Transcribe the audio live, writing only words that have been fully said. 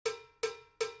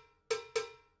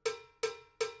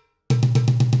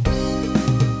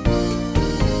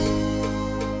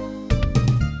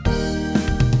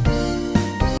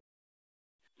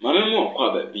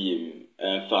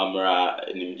famra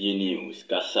news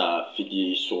kasa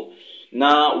fidie so.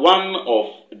 Now one of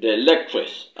the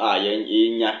lecturers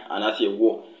yenya anase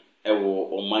wo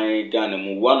ewo oman Ghana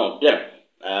mu one of them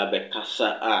be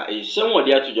kasa ensem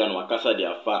de atudwa no kasa de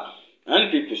afa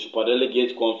NPP super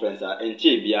delegate conference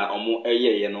enche bia omo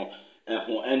eyeye no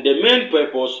and the main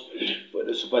purpose for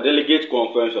the super delegate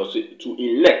conference was to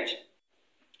elect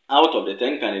out of the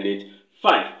 10 candidates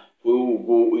 5 who will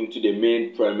go into the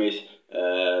main premise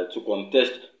to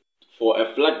contest for a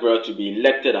flag bearer to be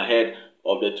elected ahead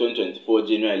of the 2024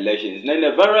 general elections. Now in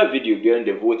a viral video during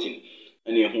the voting,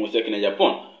 and in second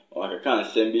Agyapong, or I can't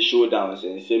send be showdowns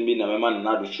and send me na man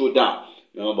na do showdown.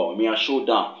 Remember me a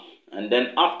showdown. And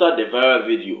then after the viral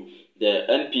video, the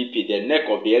NPP, the neck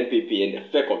of the NPP and the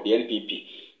feck of the NPP,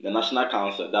 the National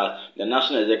Council, that the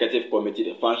National Executive Committee,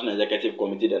 the Functional Executive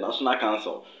Committee, the National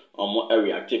Council,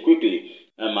 reacted quickly.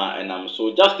 And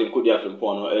so Justin Kudia from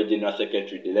Pono, General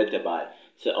Secretary, elected by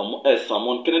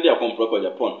someone Kennedy upon Proco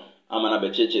Japan, Amana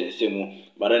Becheche and Semu.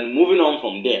 But then moving on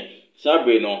from there,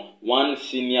 Sabrino, one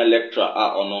senior lecturer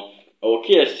or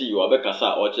KSC, you are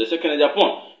Bekasa, or second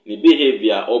Japan, the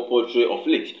behavior or portrait of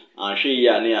late, and she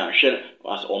near Shen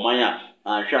was Omaya,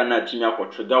 and Shana Timia for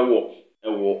trigger war,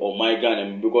 or my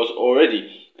gun, because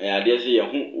already, I dare say,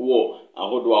 who war, I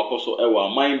hold also our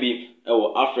mind be,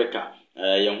 our Africa.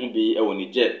 Yang be ewo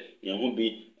Niger, yang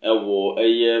be ewo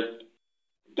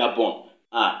Gabon.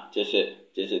 Just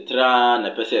tra na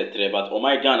pese tre, but oh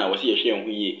my Ghana was here share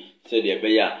who ye said the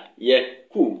beya ye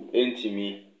cool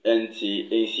enti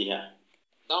ha.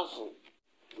 Downful,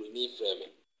 we need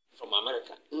from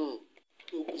America. Who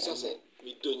say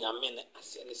we do your men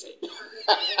as any say.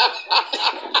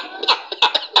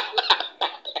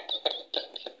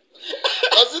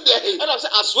 And I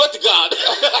said, I swear to God.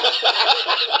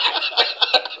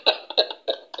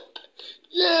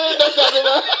 Yeah, that's what it is.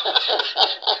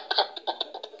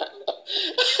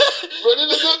 But it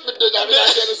is not the I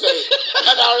say.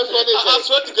 And I respond, I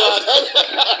swear to God.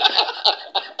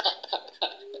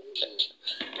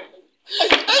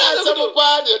 I said, I'm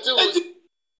party too.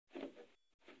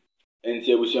 And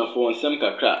here we shall phone some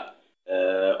kakra.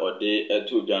 Or they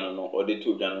two Jano or the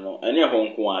two Jano. And your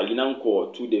Hong Kong, you now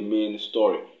call to the main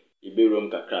story. Iberum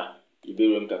kakra,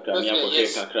 Mia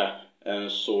kakra,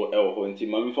 and so Elhonti,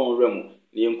 Mammy from Remo,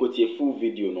 the Uncotia full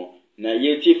video no, na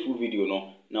yet full video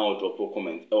no, now drop a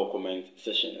comment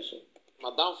session so.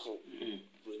 Madame Fu,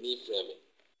 we need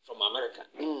from America.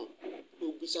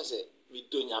 Who says we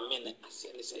do your men as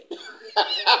any say.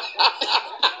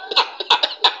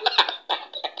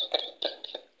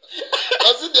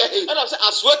 And I said,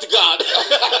 I swear to God.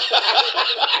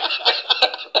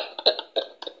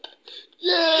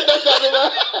 Yeah, that's what it is.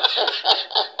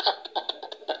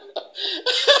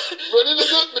 But it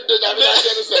is not the I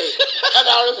say. And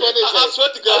I respond, I swear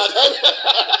to God. I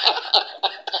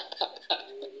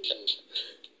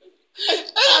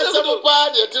said, I'm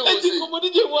party too. What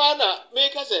did you want to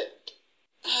make us say?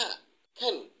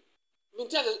 Ken, I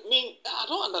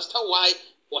don't understand why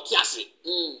what you say.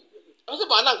 I was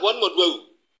about one more dwell.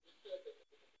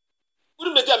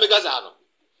 Wouldn't make us out.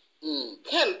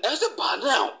 Ken, as a bar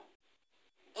now.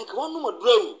 And one more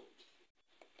dwell.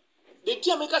 The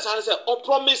dear make us answer or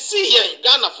promise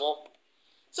Ghana for.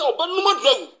 So, but no more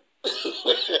dwell.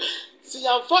 See,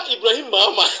 I'm for Ibrahim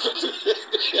Mama.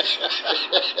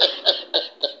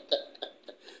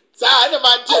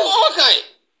 Okay.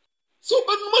 So,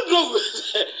 but no more dwell.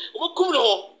 What could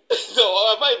no? So,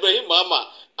 I'm for Ibrahim Mama.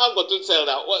 I'm going to sell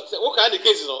that. What kind of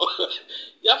case? No,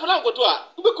 you have to go to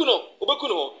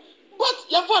Ubekuno, but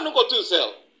you have to go to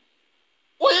sell.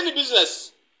 What any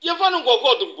business? You have to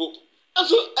go to book. And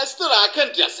so, I still I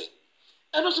can't just say.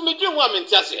 And also, me dream woman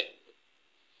just say.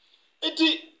 It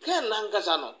can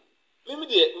Nangasano.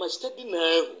 Maybe my study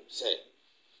now say,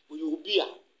 will you be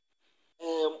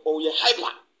or you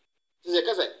hyper?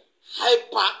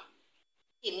 Hyper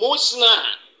emotional.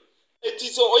 It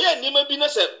is all yeah, never been a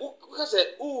say,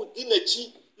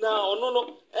 Dinachi now, no,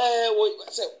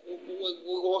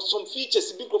 some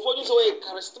features, big performance away,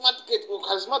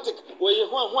 charismatic, where you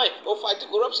want or fight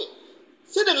corruption.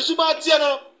 Say the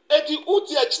Subatiano, Eti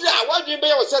Uti, actually, why do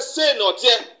you say not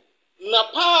yet?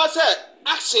 Napa said,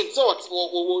 action thought,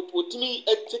 or to me,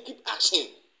 take action.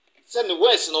 Send the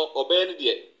West, no, or Ben,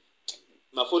 dear.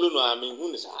 My follow no, I mean,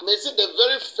 who is I? May say the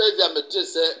very first time I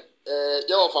just said,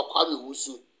 you of a Kwabi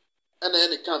Wusu. And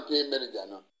then the campaign manager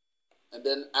now. And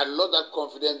then I love that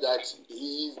confidence that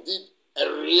he did a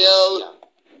real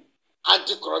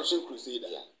anti-corruption crusader.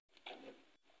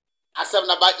 I said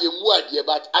about your idea,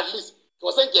 but at least he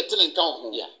wasn't getting in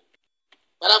town. Yeah.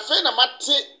 But I find a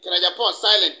matter can I Japan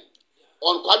silent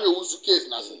on Kwame Wusu case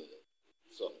now.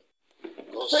 So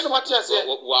Say no matter say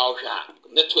wow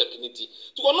network niti.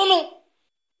 To no.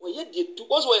 We yet the to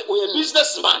us we a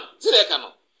businessman. See that can.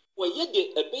 We yet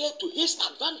the a bear to his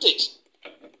advantage.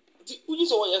 The who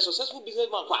is a successful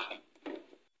businessman kwa.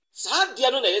 Sad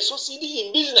dia no na succeeding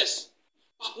in business,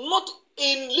 but not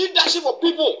in leadership of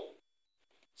people.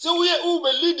 So we who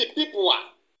will lead the people are.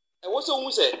 And what's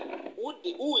who say who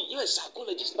you a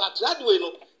psychologist, but that way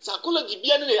no psychology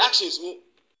be any actions mu.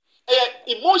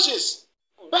 Emotions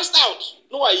burst out.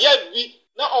 No I hear be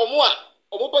na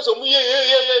omo person mu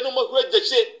ye no mo kura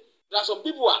jeche. There are some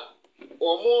people are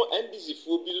omo NDC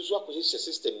for be so acquisition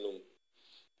system no.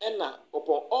 And now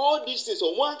upon all these things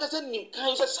omo ankasa nim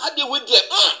kan say how dey with there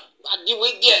that dey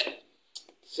with there.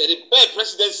 Say the best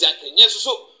presidency akenye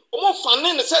so omo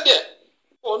fanen ne say there.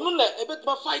 Onu na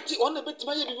ebetuma fight on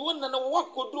ebetuma ye bibi wona na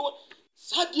wakodo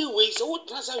sadie we se wo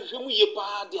trasa hwehwemu ye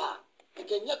pa dia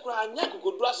ekenya kra anya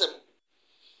kokodo asem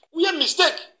we a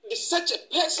mistake is such a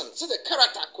person such a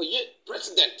character koye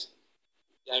president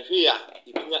ya hwe ya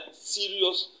ibinya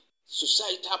serious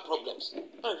societal problems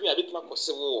and hwe abetuma ko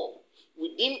civil war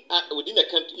within a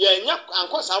country ya anya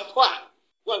anko sampo a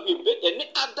one we be any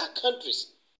other countries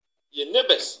your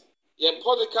neighbors your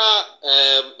political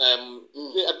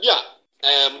abia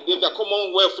the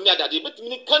Commonwealth near that bit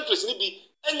many countries be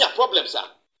any problems are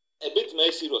a bit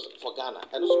more serious for Ghana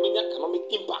and also many economic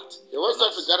impact. The West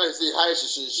of Ghana is a high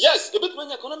situation. Yes, a bit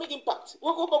many economic impact.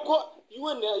 You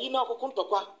and you know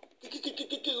Kontokwa.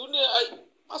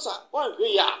 Asa, one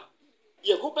way ya.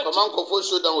 You hope come on for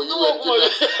show down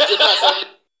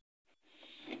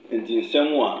you in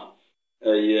somewhere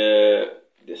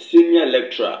the senior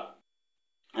lecturer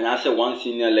and I say one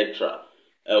senior lecturer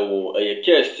a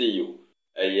KSCU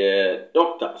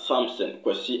Dr. Samson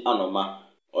Kwesi Anoma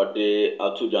or the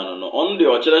Atujano no on the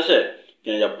Ochelese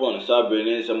Agyapong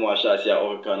Sabine Samoa Shasia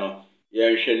Orkano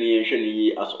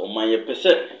Yenshani as Omaya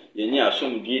Pese Yeni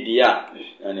assume Dia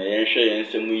and Yensha and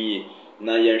Samui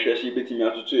na Yenshi betting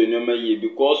out to 2 year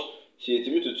because she is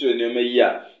to 2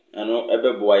 year and no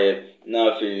Ebeboye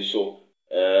na fe so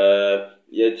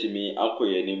yetimi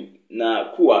akoyenim na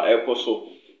kuwa ekoso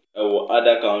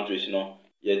other countries no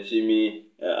yetimi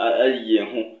aye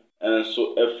ho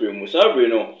enso efremu sabre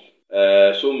no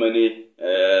so many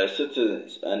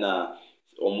citizens and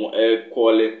omo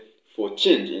calling for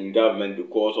change in government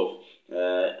because of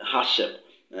hardship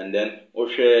and then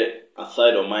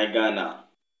aside of my Ghana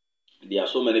there are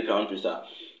so many countries that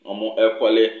omo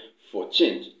calling for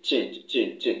change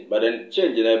but then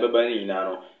change na ebebani ina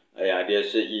no ade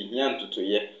se ihia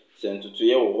ntotoye se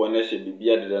ntotoye wo na se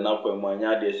bibia de na kwam anya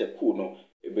ade se cool no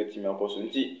ebetimi akoso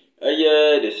nti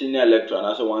the senior lecturer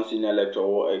na so one senior lecturer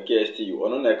wo KSTU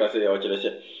ono na ka se ya o kire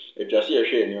se etwase ye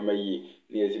hwe enoma yi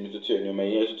na ezimi totoye enoma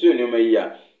yi totoye enoma yi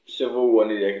a civil war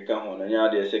ne de keka ho na nya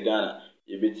ade se Ghana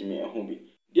ebetimi ehu bi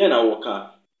dia na wo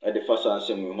ka de fasa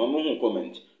ansem mu mamu hu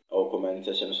comment or comment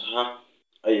section so ha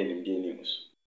ayenim die news.